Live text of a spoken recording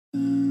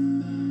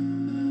Hello,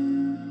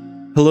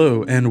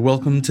 and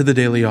welcome to the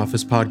Daily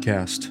Office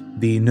Podcast,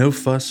 the No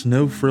Fuss,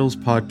 No Frills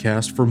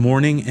podcast for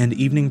morning and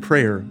evening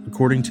prayer,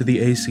 according to the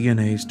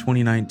ACNA's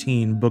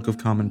 2019 Book of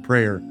Common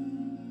Prayer.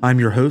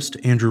 I'm your host,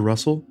 Andrew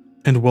Russell,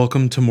 and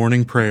welcome to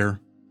morning prayer.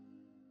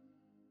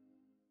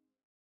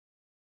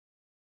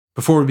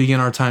 Before we begin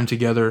our time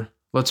together,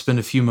 let's spend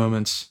a few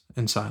moments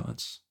in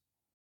silence.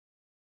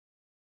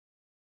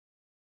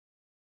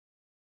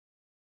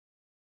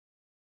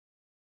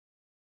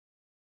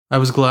 I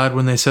was glad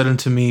when they said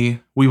unto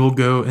me, We will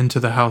go into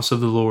the house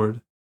of the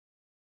Lord.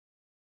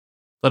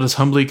 Let us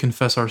humbly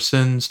confess our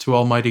sins to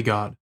Almighty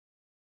God.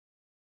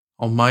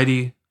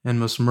 Almighty and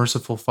most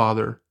merciful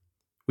Father,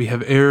 we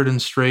have erred and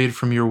strayed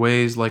from your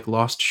ways like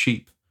lost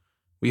sheep.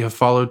 We have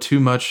followed too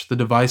much the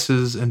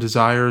devices and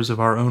desires of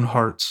our own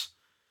hearts.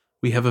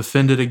 We have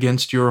offended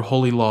against your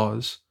holy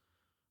laws.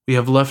 We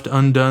have left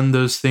undone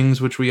those things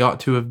which we ought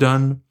to have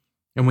done,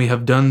 and we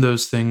have done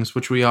those things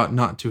which we ought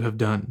not to have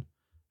done.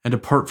 And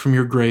apart from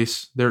your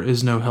grace, there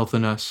is no health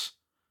in us.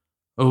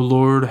 O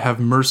Lord, have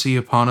mercy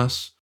upon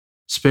us.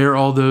 Spare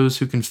all those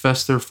who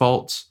confess their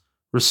faults.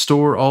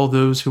 Restore all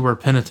those who are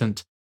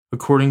penitent,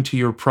 according to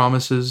your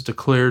promises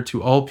declared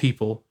to all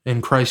people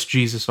in Christ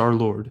Jesus our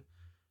Lord.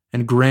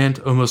 And grant,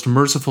 O most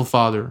merciful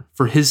Father,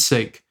 for his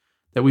sake,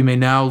 that we may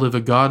now live a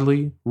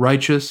godly,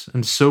 righteous,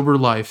 and sober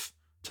life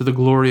to the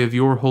glory of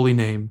your holy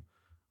name.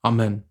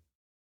 Amen.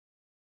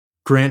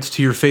 Grant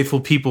to your faithful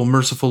people,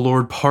 merciful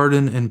Lord,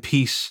 pardon and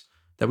peace,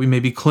 that we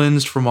may be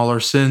cleansed from all our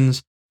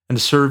sins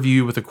and serve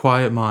you with a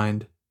quiet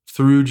mind,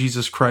 through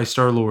Jesus Christ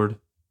our Lord.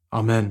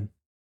 Amen.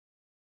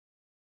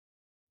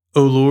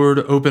 O Lord,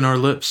 open our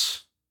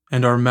lips,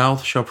 and our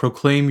mouth shall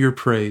proclaim your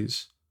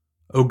praise.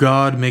 O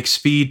God, make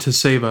speed to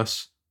save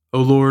us. O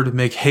Lord,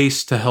 make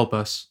haste to help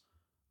us.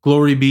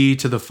 Glory be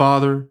to the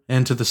Father,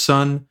 and to the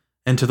Son,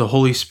 and to the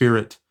Holy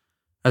Spirit,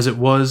 as it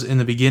was in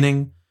the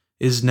beginning,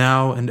 is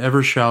now, and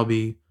ever shall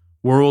be,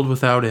 world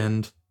without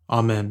end.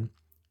 Amen.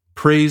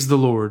 Praise the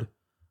Lord.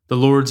 The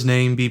Lord's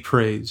name be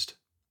praised.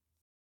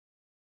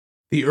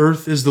 The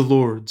earth is the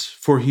Lord's,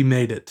 for he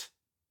made it.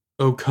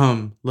 O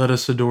come, let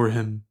us adore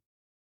him.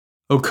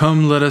 O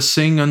come, let us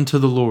sing unto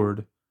the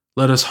Lord.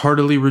 Let us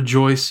heartily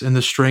rejoice in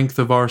the strength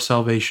of our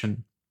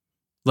salvation.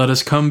 Let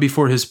us come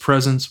before his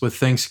presence with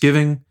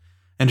thanksgiving,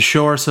 and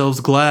show ourselves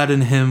glad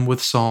in him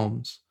with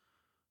psalms.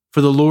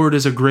 For the Lord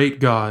is a great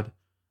God,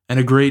 and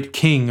a great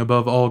King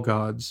above all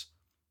gods.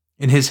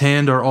 In his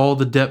hand are all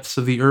the depths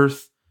of the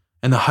earth,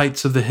 and the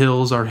heights of the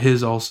hills are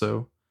his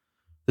also.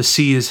 The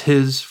sea is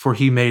his, for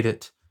he made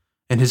it,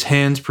 and his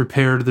hands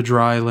prepared the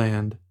dry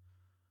land.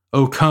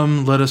 O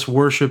come, let us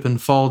worship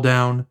and fall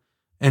down,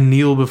 and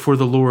kneel before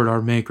the Lord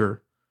our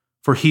Maker.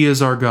 For he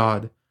is our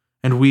God,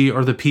 and we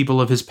are the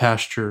people of his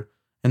pasture,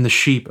 and the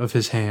sheep of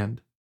his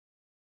hand.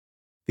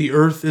 The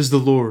earth is the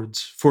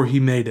Lord's, for he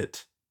made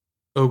it.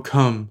 O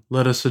come,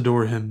 let us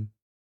adore him.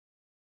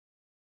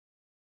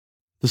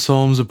 The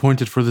psalms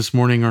appointed for this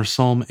morning are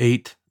Psalm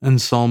 8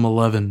 and Psalm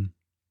 11.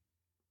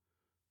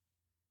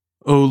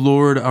 O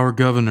Lord our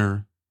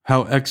Governor,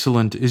 how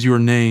excellent is your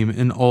name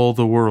in all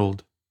the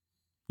world.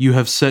 You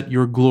have set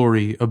your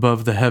glory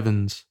above the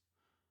heavens.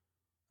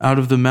 Out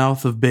of the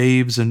mouth of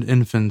babes and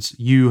infants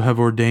you have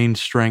ordained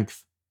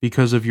strength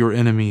because of your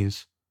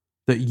enemies,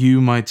 that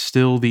you might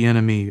still the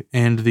enemy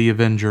and the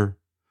avenger.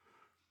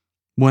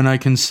 When I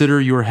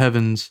consider your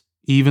heavens,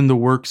 even the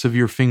works of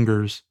your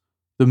fingers,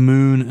 the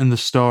moon and the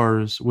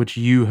stars which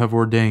you have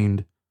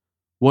ordained,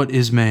 what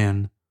is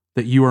man,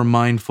 that you are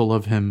mindful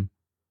of him,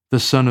 the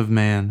Son of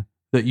Man,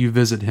 that you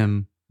visit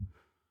him?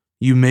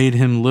 You made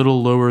him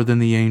little lower than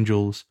the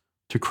angels,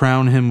 to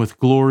crown him with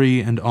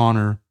glory and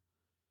honor.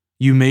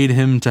 You made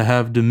him to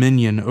have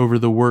dominion over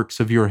the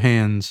works of your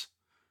hands,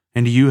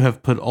 and you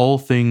have put all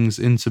things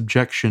in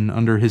subjection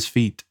under his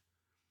feet.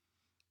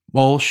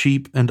 All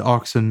sheep and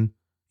oxen,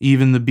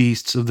 even the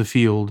beasts of the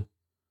field,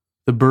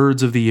 the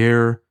birds of the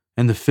air,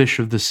 and the fish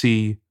of the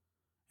sea,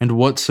 and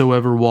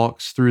whatsoever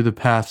walks through the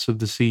paths of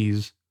the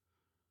seas.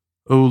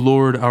 O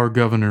Lord our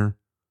Governor,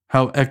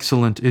 how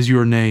excellent is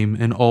your name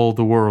in all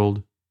the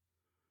world.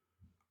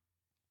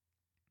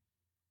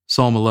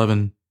 Psalm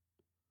 11.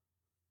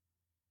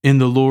 In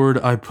the Lord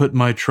I put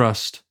my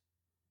trust.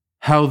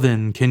 How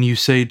then can you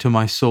say to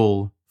my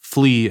soul,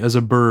 Flee as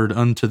a bird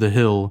unto the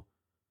hill?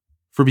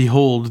 For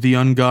behold, the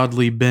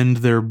ungodly bend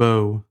their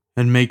bow,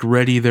 and make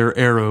ready their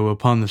arrow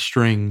upon the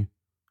string,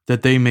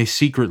 that they may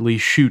secretly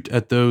shoot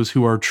at those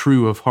who are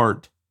true of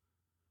heart.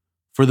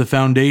 For the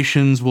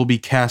foundations will be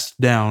cast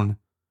down,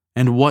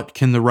 and what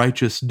can the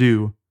righteous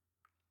do?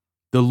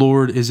 The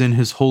Lord is in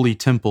his holy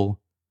temple.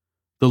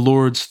 The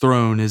Lord's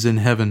throne is in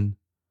heaven.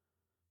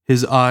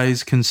 His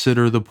eyes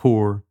consider the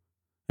poor,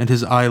 and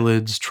his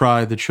eyelids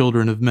try the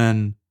children of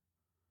men.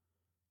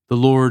 The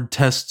Lord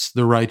tests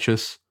the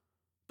righteous,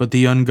 but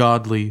the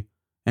ungodly,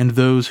 and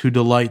those who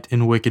delight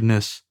in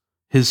wickedness,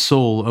 his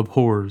soul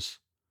abhors.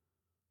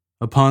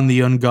 Upon the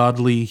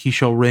ungodly he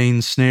shall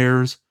rain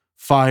snares,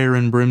 fire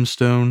and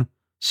brimstone,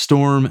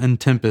 storm and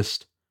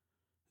tempest.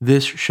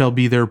 This shall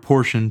be their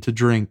portion to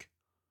drink.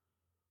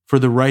 For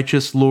the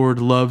righteous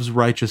Lord loves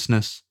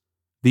righteousness.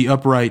 The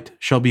upright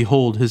shall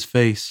behold his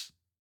face.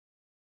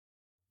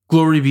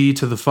 Glory be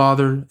to the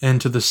Father, and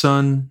to the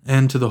Son,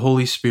 and to the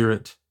Holy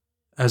Spirit,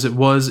 as it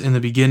was in the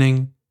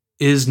beginning,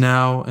 is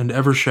now, and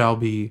ever shall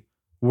be,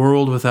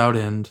 world without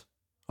end.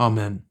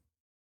 Amen.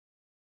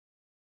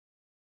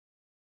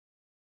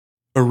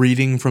 A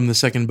reading from the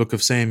second book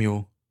of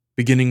Samuel,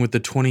 beginning with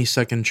the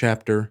 22nd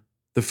chapter,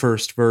 the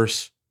first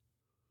verse.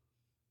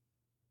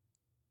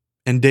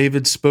 And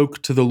David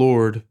spoke to the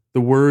Lord the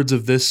words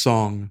of this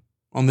song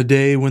on the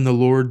day when the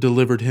Lord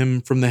delivered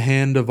him from the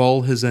hand of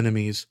all his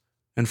enemies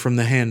and from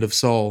the hand of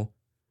Saul.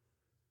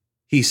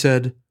 He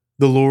said,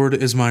 "The Lord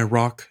is my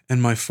rock and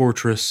my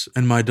fortress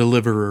and my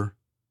deliverer,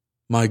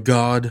 my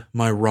God,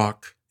 my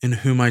rock, in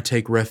whom I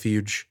take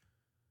refuge,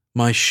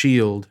 my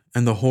shield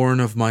and the horn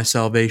of my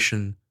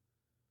salvation,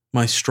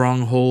 my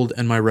stronghold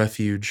and my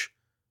refuge,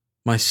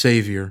 my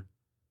Savior.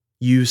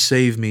 You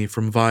save me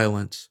from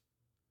violence.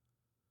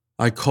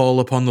 I call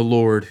upon the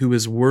Lord, who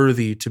is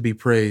worthy to be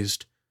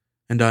praised,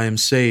 and I am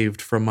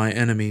saved from my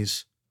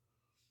enemies.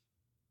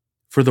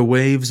 For the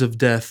waves of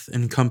death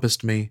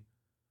encompassed me,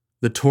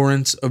 the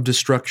torrents of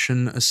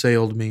destruction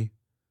assailed me,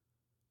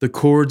 the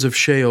cords of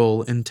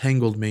Sheol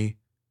entangled me,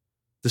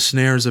 the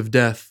snares of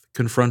death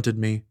confronted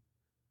me.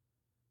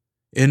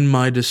 In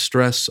my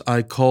distress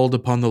I called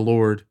upon the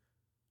Lord,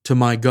 to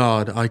my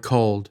God I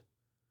called.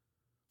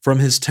 From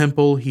his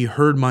temple he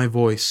heard my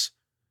voice,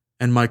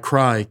 and my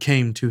cry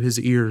came to his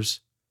ears.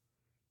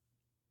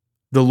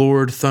 The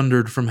Lord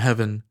thundered from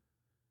heaven,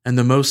 and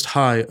the Most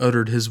High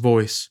uttered his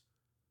voice.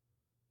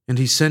 And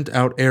he sent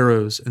out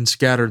arrows and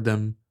scattered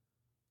them,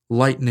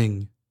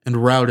 lightning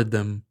and routed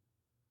them.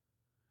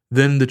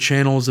 Then the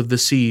channels of the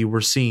sea were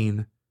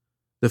seen,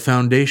 the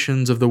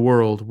foundations of the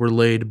world were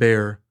laid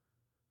bare.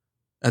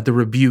 At the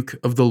rebuke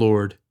of the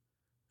Lord,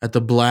 at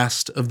the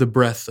blast of the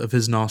breath of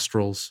his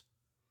nostrils.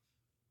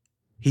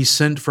 He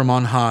sent from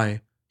on high,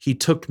 he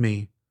took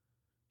me,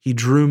 he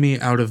drew me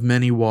out of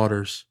many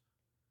waters.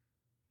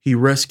 He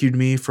rescued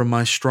me from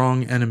my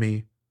strong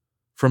enemy,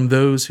 from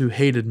those who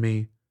hated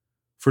me,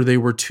 for they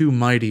were too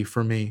mighty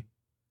for me.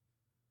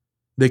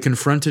 They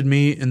confronted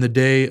me in the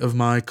day of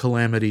my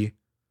calamity,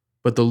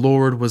 but the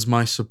Lord was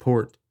my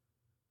support.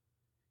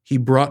 He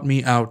brought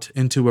me out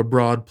into a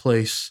broad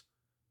place.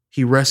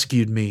 He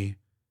rescued me,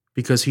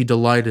 because he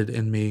delighted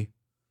in me.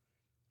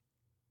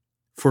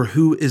 For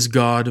who is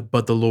God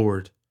but the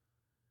Lord?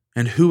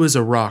 And who is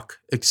a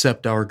rock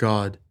except our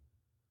God?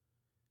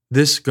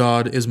 This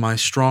God is my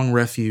strong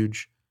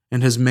refuge,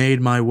 and has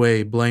made my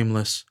way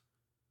blameless.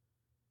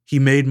 He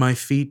made my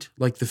feet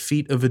like the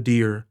feet of a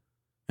deer,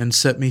 and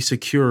set me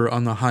secure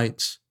on the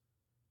heights.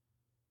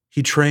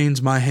 He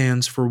trains my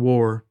hands for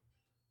war,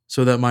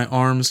 so that my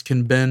arms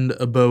can bend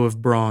a bow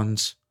of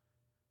bronze.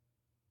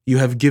 You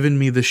have given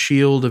me the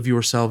shield of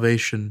your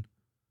salvation,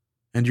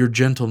 and your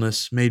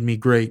gentleness made me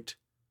great.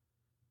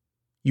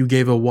 You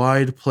gave a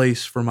wide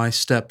place for my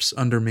steps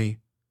under me,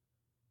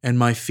 and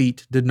my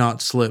feet did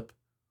not slip.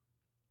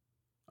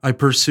 I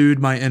pursued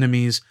my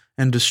enemies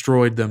and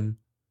destroyed them,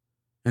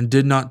 and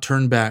did not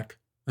turn back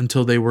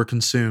until they were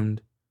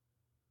consumed.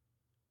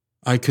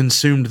 I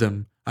consumed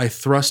them, I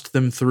thrust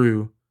them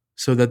through,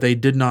 so that they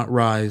did not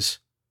rise.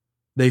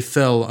 They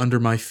fell under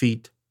my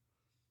feet.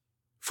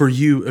 For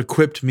you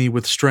equipped me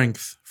with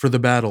strength for the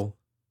battle.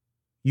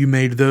 You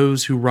made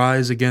those who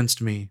rise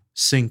against me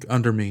sink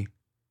under me.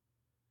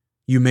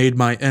 You made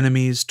my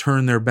enemies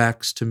turn their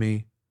backs to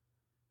me,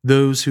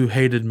 those who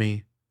hated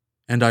me,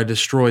 and I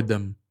destroyed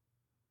them.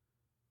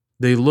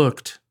 They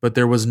looked, but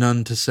there was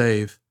none to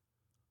save.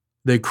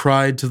 They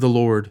cried to the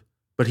Lord,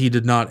 but he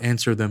did not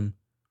answer them.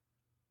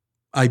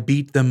 I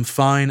beat them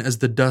fine as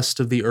the dust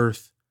of the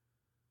earth.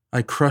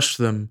 I crushed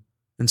them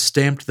and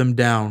stamped them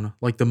down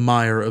like the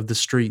mire of the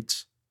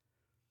streets.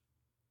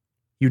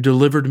 You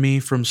delivered me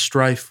from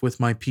strife with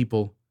my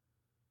people.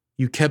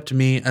 You kept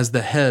me as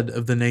the head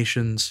of the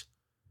nations.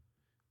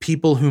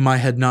 People whom I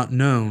had not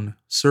known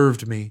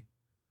served me.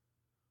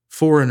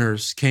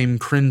 Foreigners came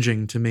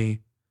cringing to me.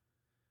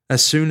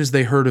 As soon as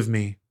they heard of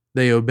me,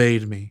 they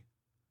obeyed me.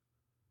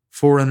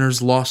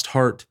 Foreigners lost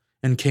heart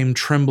and came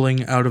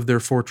trembling out of their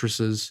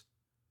fortresses.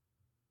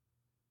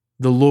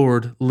 The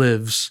Lord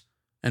lives,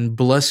 and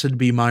blessed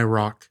be my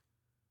rock,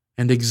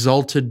 and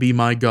exalted be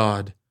my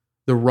God,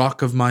 the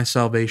rock of my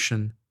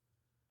salvation,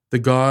 the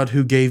God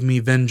who gave me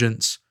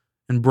vengeance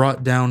and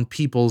brought down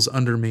peoples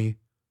under me,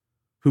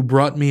 who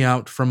brought me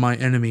out from my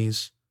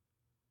enemies.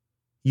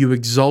 You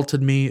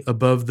exalted me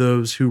above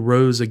those who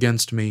rose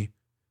against me.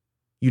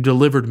 You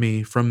delivered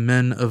me from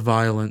men of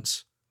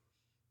violence.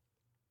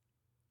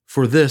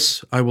 For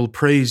this I will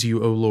praise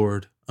you, O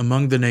Lord,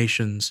 among the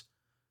nations,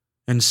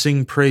 and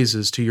sing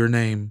praises to your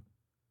name.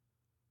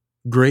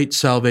 Great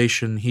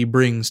salvation he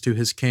brings to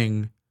his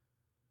king,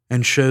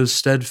 and shows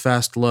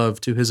steadfast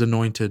love to his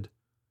anointed,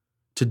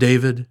 to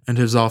David and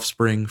his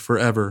offspring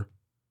forever.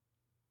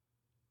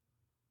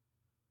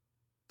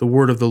 The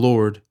word of the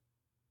Lord.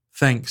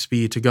 Thanks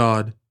be to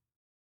God.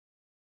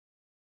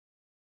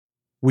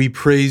 We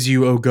praise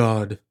you, O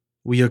God.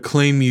 We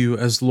acclaim you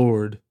as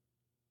Lord.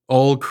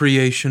 All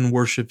creation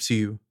worships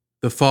you,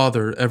 the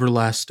Father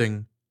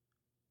everlasting.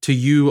 To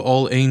you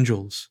all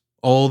angels,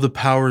 all the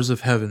powers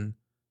of heaven,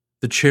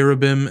 the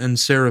cherubim and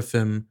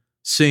seraphim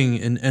sing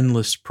in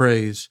endless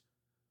praise.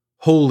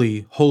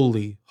 Holy,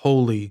 holy,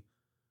 holy,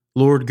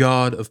 Lord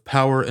God of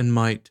power and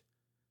might.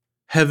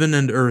 Heaven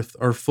and earth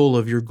are full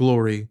of your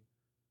glory.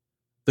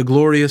 The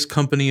glorious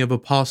company of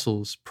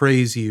apostles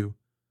praise you.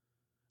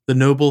 The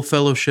noble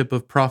fellowship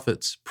of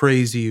prophets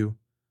praise you.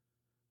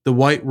 The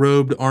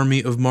white-robed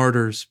army of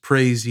martyrs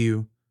praise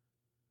you.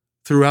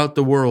 Throughout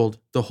the world,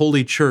 the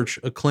Holy Church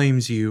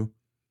acclaims you.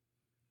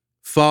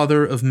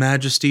 Father of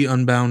majesty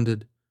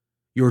unbounded,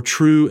 your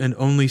true and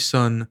only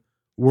Son,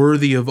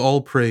 worthy of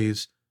all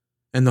praise,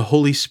 and the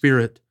Holy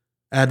Spirit,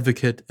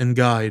 advocate and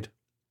guide.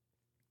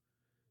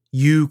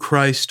 You,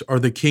 Christ, are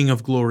the King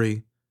of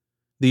glory,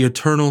 the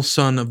eternal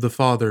Son of the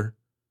Father.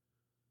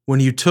 When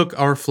you took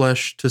our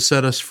flesh to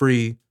set us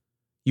free,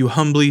 you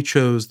humbly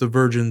chose the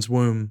Virgin's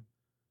womb.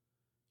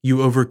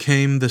 You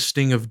overcame the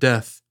sting of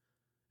death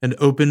and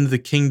opened the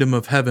kingdom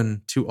of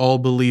heaven to all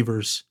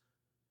believers.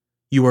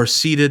 You are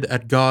seated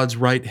at God's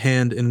right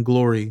hand in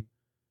glory.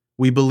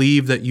 We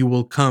believe that you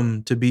will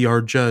come to be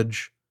our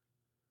judge.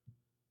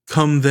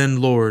 Come then,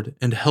 Lord,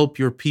 and help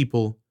your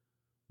people,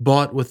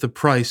 bought with the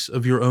price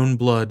of your own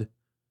blood,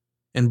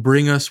 and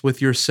bring us with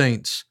your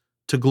saints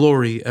to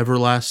glory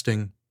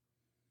everlasting.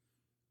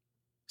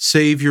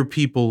 Save your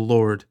people,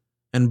 Lord,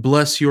 and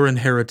bless your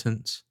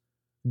inheritance.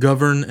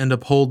 Govern and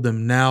uphold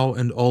them now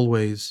and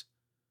always.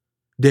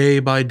 Day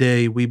by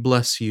day we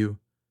bless you.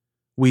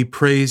 We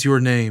praise your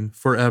name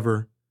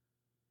forever.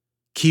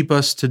 Keep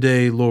us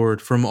today,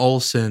 Lord, from all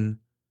sin.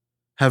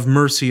 Have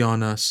mercy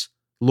on us,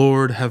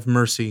 Lord, have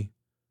mercy.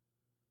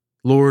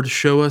 Lord,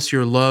 show us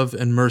your love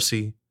and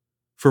mercy,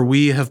 for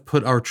we have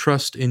put our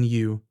trust in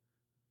you.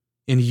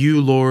 In you,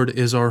 Lord,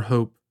 is our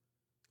hope.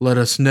 Let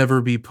us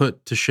never be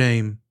put to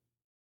shame.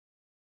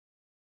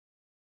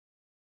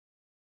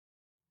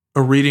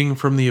 A reading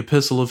from the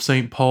Epistle of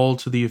St. Paul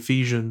to the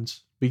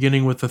Ephesians,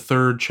 beginning with the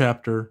 3rd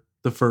chapter,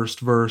 the 1st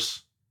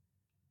verse.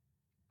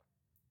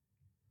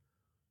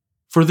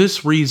 For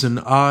this reason,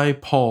 I,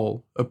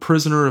 Paul, a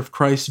prisoner of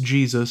Christ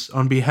Jesus,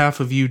 on behalf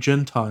of you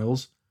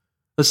Gentiles,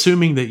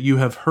 assuming that you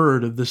have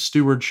heard of the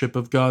stewardship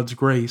of God's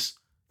grace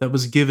that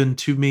was given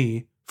to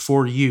me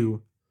for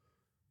you,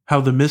 how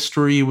the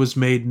mystery was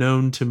made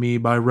known to me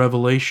by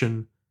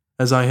revelation,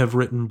 as I have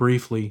written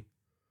briefly.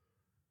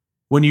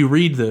 When you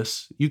read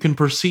this, you can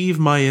perceive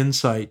my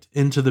insight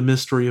into the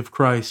mystery of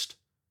Christ,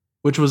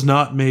 which was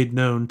not made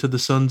known to the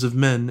sons of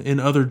men in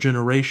other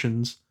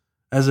generations,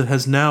 as it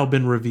has now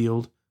been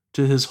revealed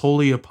to his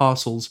holy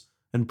apostles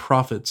and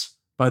prophets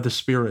by the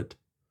Spirit.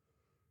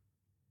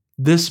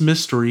 This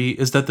mystery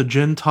is that the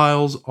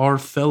Gentiles are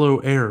fellow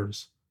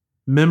heirs,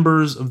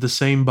 members of the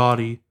same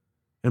body,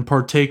 and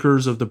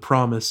partakers of the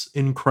promise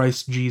in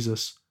Christ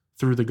Jesus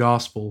through the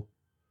gospel.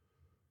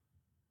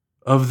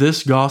 Of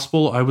this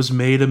gospel I was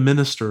made a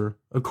minister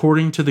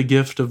according to the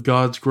gift of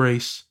God's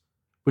grace,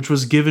 which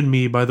was given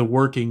me by the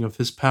working of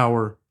his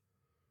power.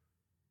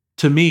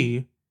 To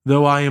me,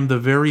 though I am the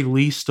very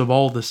least of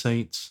all the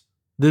saints,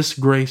 this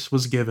grace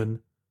was given,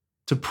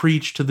 to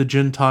preach to the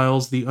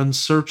Gentiles the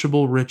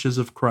unsearchable riches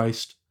of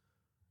Christ,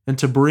 and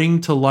to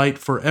bring to light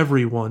for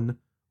everyone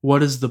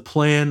what is the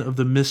plan of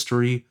the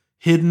mystery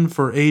hidden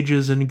for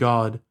ages in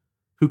God,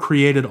 who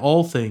created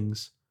all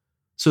things,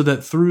 so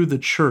that through the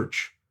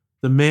Church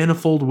the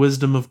manifold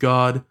wisdom of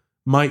God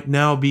might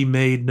now be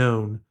made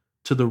known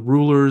to the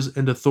rulers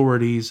and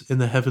authorities in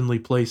the heavenly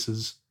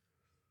places.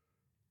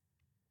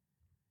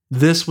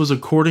 This was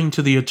according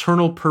to the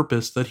eternal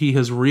purpose that he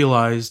has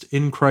realized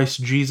in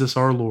Christ Jesus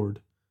our Lord,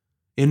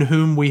 in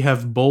whom we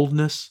have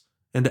boldness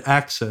and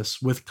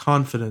access with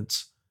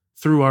confidence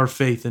through our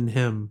faith in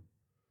him.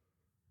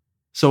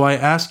 So I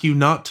ask you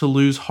not to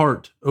lose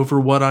heart over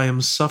what I am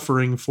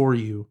suffering for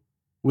you,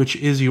 which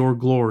is your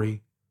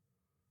glory.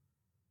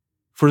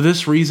 For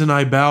this reason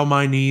I bow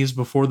my knees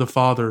before the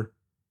Father,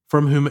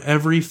 from whom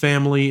every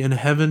family in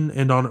heaven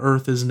and on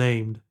earth is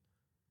named,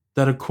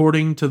 that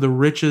according to the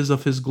riches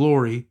of his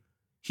glory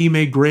he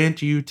may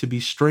grant you to be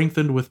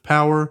strengthened with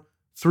power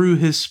through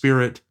his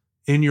Spirit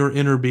in your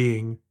inner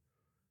being,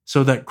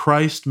 so that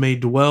Christ may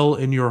dwell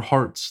in your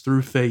hearts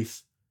through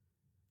faith,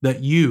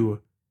 that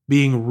you,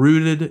 being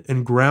rooted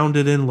and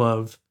grounded in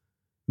love,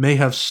 may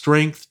have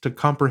strength to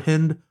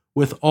comprehend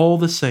with all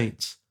the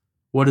saints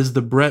what is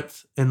the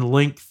breadth and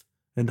length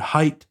and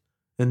height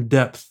and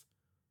depth,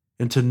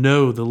 and to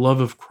know the love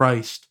of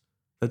Christ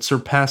that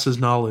surpasses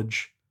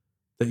knowledge,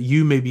 that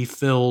you may be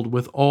filled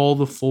with all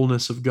the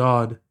fullness of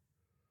God.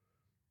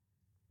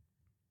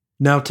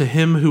 Now to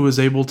him who is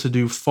able to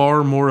do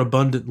far more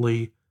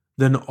abundantly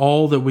than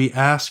all that we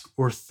ask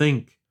or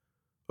think,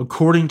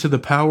 according to the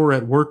power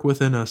at work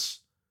within us,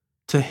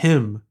 to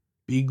him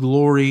be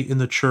glory in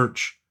the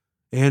Church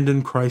and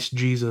in Christ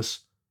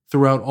Jesus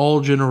throughout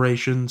all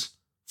generations,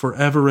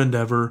 forever and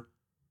ever.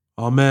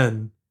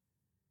 Amen.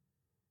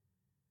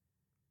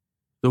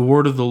 The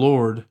word of the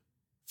Lord.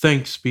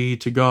 Thanks be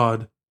to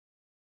God.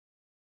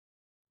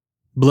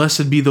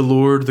 Blessed be the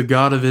Lord, the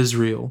God of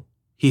Israel.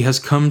 He has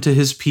come to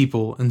his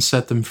people and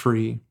set them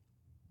free.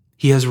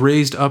 He has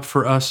raised up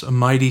for us a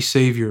mighty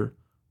Savior,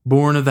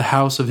 born of the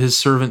house of his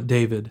servant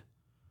David.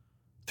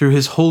 Through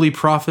his holy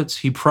prophets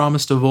he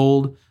promised of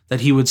old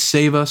that he would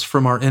save us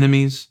from our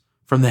enemies,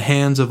 from the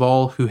hands of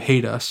all who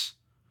hate us.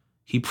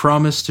 He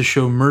promised to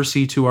show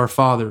mercy to our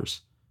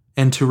fathers,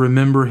 and to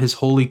remember his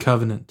holy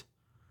covenant.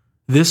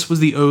 This was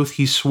the oath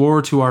he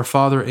swore to our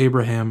father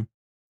Abraham,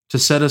 to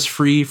set us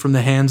free from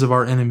the hands of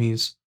our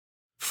enemies,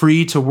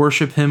 free to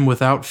worship him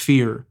without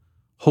fear,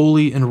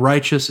 holy and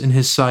righteous in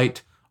his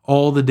sight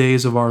all the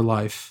days of our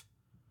life.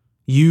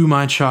 You,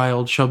 my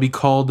child, shall be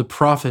called the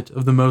prophet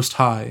of the Most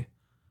High,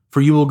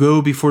 for you will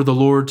go before the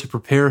Lord to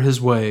prepare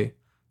his way,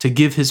 to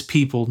give his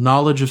people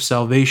knowledge of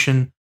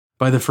salvation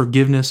by the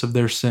forgiveness of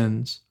their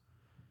sins.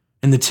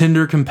 In the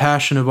tender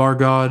compassion of our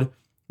God,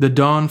 the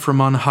dawn from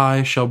on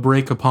high shall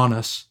break upon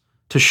us,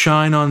 to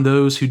shine on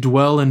those who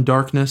dwell in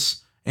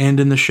darkness and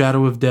in the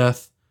shadow of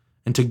death,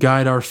 and to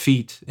guide our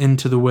feet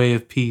into the way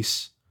of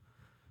peace.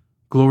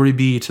 Glory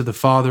be to the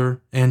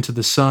Father, and to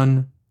the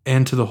Son,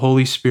 and to the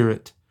Holy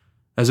Spirit,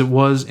 as it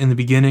was in the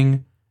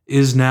beginning,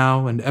 is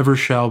now, and ever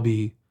shall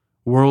be,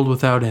 world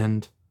without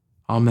end.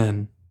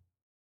 Amen.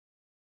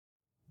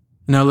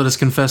 Now let us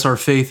confess our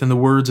faith in the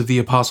words of the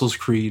Apostles'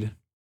 Creed.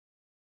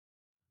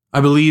 I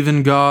believe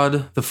in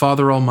God, the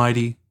Father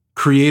Almighty,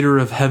 creator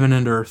of heaven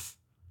and earth.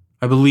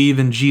 I believe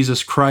in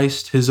Jesus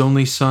Christ, his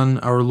only Son,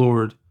 our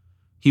Lord.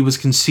 He was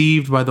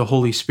conceived by the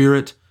Holy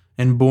Spirit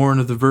and born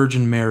of the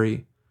Virgin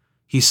Mary.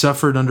 He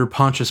suffered under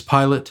Pontius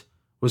Pilate,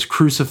 was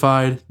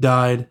crucified,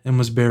 died, and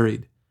was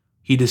buried.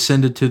 He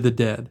descended to the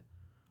dead.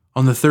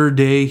 On the third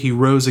day he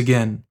rose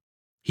again.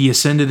 He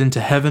ascended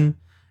into heaven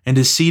and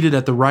is seated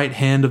at the right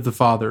hand of the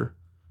Father.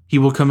 He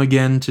will come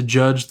again to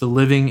judge the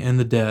living and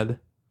the dead.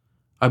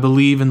 I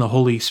believe in the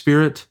Holy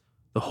Spirit,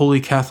 the Holy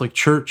Catholic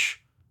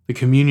Church, the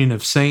communion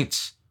of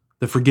saints,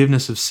 the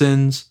forgiveness of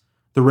sins,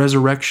 the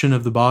resurrection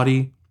of the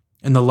body,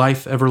 and the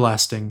life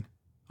everlasting.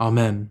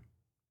 Amen.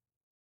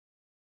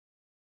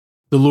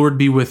 The Lord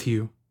be with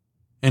you,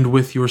 and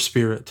with your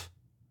spirit.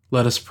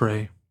 Let us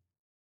pray.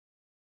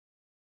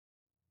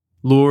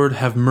 Lord,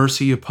 have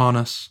mercy upon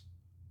us.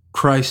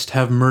 Christ,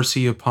 have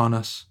mercy upon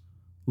us.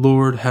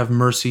 Lord, have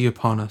mercy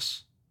upon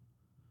us.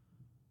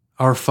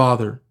 Our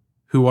Father,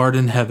 who art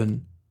in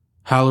heaven,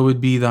 hallowed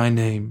be thy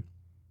name.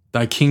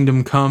 Thy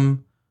kingdom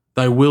come,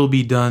 thy will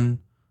be done,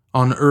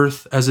 on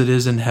earth as it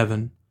is in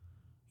heaven.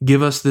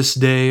 Give us this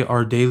day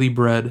our daily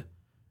bread,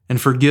 and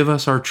forgive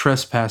us our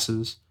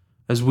trespasses,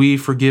 as we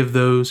forgive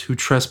those who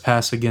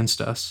trespass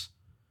against us.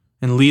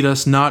 And lead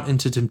us not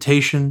into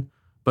temptation,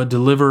 but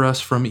deliver us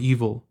from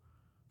evil.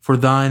 For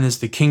thine is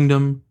the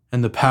kingdom,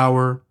 and the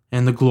power,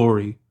 and the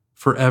glory,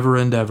 forever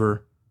and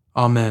ever.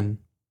 Amen.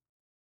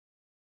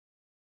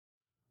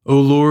 O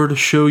Lord,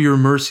 show your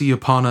mercy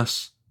upon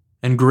us,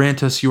 and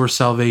grant us your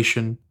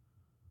salvation.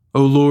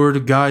 O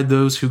Lord, guide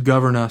those who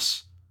govern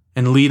us,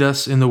 and lead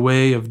us in the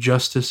way of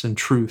justice and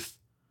truth.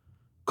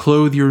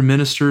 Clothe your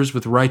ministers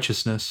with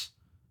righteousness,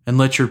 and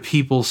let your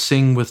people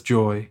sing with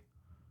joy.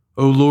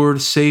 O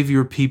Lord, save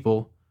your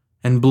people,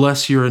 and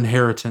bless your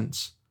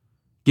inheritance.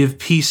 Give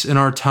peace in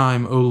our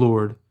time, O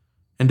Lord,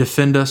 and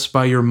defend us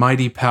by your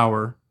mighty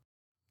power.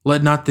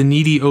 Let not the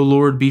needy, O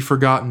Lord, be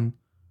forgotten,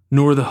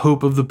 nor the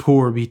hope of the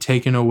poor be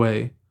taken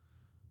away.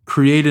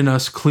 Create in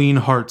us clean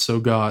hearts, O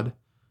God,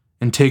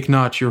 and take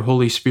not your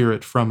Holy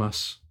Spirit from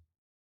us.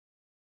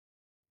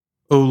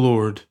 O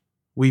Lord,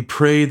 we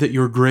pray that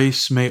your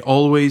grace may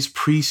always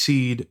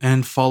precede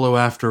and follow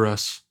after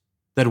us,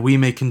 that we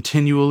may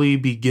continually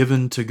be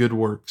given to good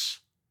works.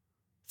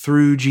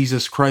 Through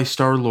Jesus Christ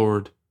our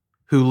Lord,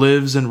 who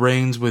lives and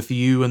reigns with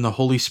you in the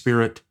Holy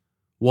Spirit,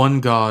 one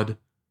God,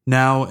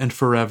 now and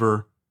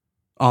forever.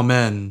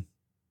 Amen.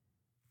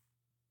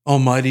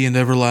 Almighty and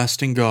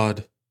everlasting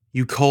God,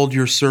 you called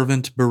your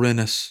servant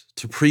Birinus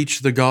to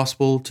preach the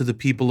gospel to the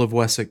people of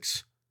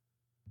Wessex.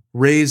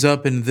 Raise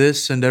up in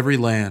this and every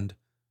land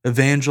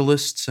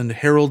evangelists and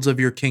heralds of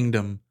your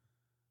kingdom,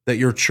 that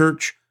your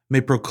church may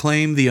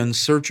proclaim the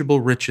unsearchable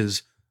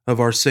riches of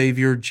our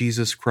Savior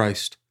Jesus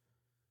Christ,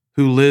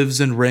 who lives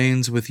and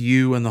reigns with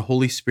you and the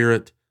Holy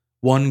Spirit,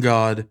 one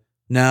God,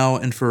 now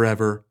and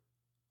forever.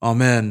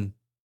 Amen.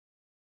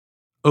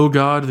 O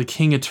God, the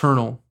King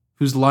eternal,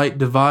 whose light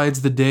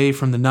divides the day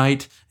from the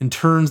night and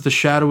turns the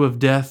shadow of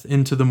death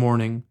into the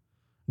morning,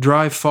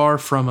 drive far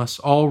from us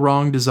all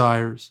wrong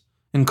desires,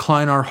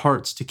 incline our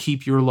hearts to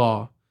keep your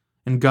law,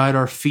 and guide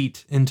our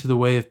feet into the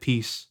way of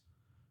peace,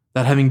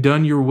 that having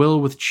done your will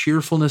with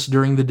cheerfulness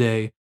during the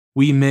day,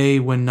 we may,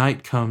 when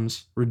night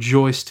comes,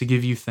 rejoice to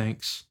give you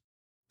thanks.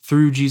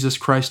 Through Jesus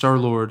Christ our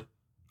Lord.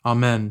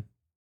 Amen.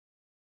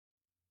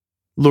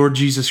 Lord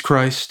Jesus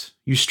Christ,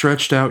 you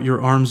stretched out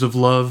your arms of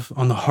love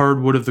on the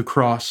hard wood of the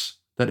cross,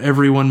 that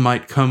everyone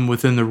might come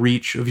within the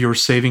reach of your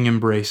saving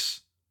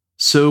embrace.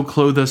 So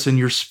clothe us in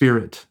your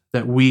Spirit,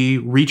 that we,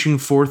 reaching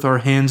forth our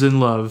hands in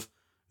love,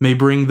 may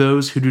bring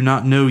those who do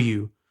not know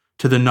you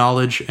to the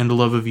knowledge and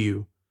love of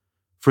you,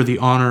 for the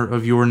honor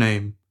of your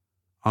name.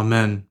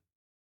 Amen.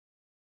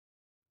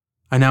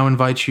 I now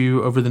invite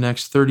you over the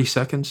next 30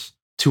 seconds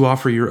to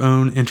offer your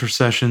own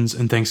intercessions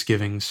and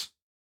thanksgivings.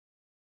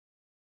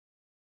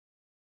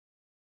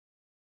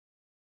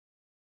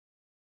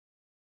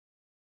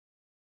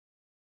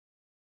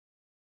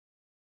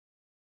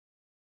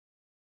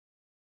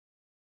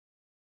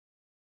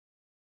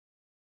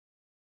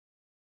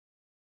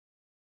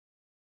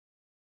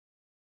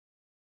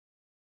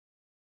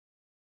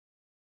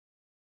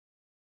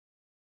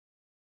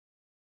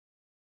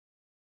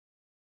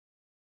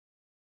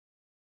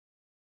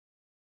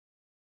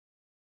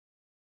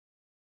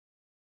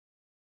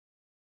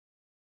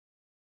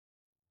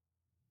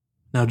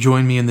 Now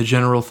join me in the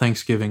general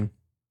thanksgiving.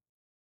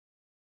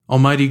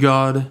 Almighty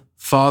God,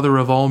 Father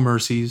of all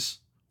mercies,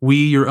 we,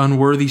 your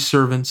unworthy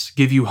servants,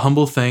 give you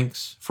humble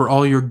thanks for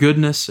all your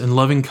goodness and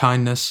loving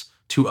kindness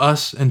to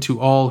us and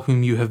to all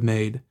whom you have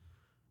made.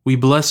 We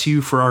bless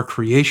you for our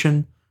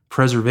creation,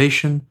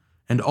 preservation,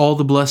 and all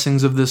the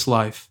blessings of this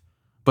life,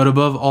 but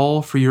above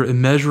all for your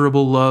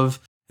immeasurable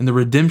love and the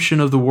redemption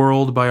of the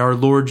world by our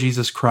Lord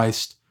Jesus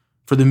Christ,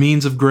 for the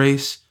means of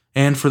grace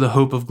and for the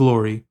hope of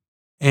glory.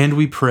 And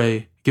we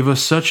pray, give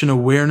us such an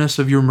awareness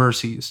of your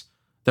mercies,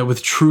 that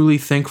with truly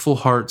thankful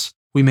hearts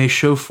we may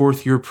show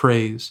forth your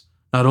praise,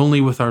 not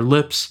only with our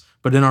lips,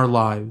 but in our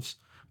lives,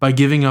 by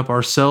giving up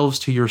ourselves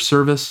to your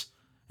service,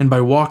 and by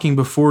walking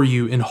before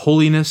you in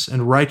holiness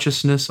and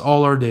righteousness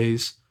all our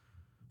days.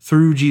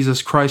 Through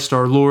Jesus Christ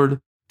our Lord,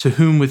 to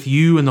whom with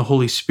you and the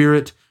Holy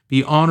Spirit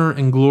be honor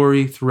and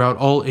glory throughout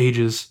all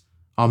ages.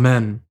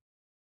 Amen.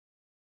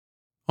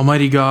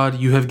 Almighty God,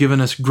 you have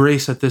given us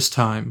grace at this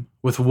time,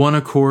 with one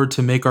accord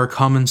to make our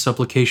common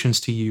supplications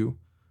to you.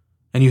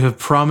 And you have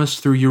promised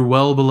through your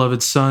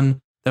well-beloved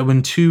Son that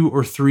when 2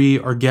 or 3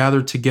 are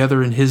gathered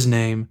together in his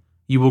name,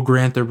 you will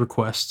grant their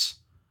requests.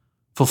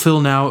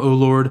 Fulfill now, O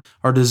Lord,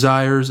 our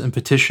desires and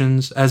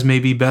petitions as may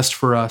be best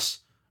for us,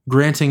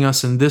 granting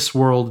us in this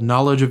world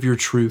knowledge of your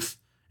truth,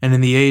 and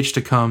in the age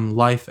to come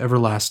life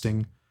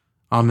everlasting.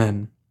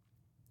 Amen.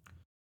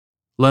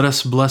 Let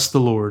us bless the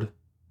Lord.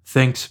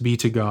 Thanks be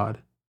to God.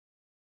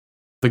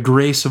 The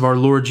grace of our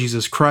Lord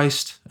Jesus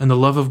Christ, and the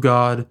love of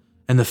God,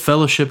 and the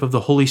fellowship of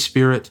the Holy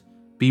Spirit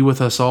be with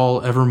us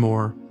all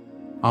evermore.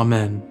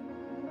 Amen.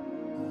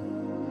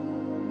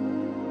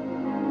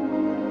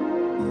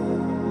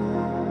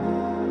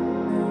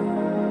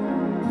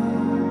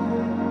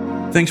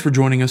 Thanks for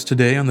joining us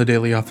today on the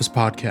Daily Office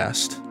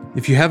Podcast.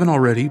 If you haven't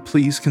already,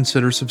 please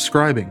consider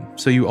subscribing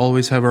so you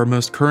always have our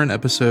most current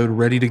episode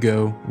ready to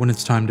go when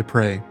it's time to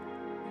pray.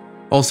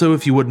 Also,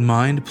 if you wouldn't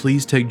mind,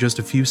 please take just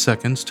a few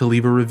seconds to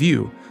leave a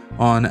review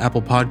on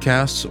Apple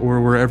Podcasts or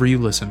wherever you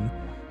listen.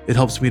 It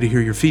helps me to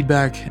hear your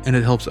feedback, and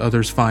it helps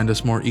others find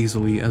us more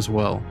easily as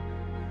well.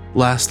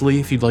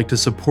 Lastly, if you'd like to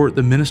support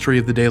the ministry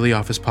of the Daily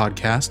Office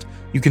Podcast,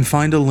 you can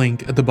find a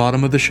link at the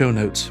bottom of the show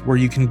notes where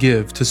you can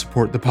give to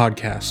support the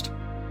podcast.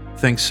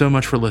 Thanks so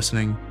much for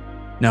listening.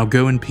 Now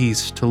go in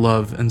peace to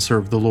love and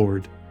serve the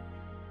Lord.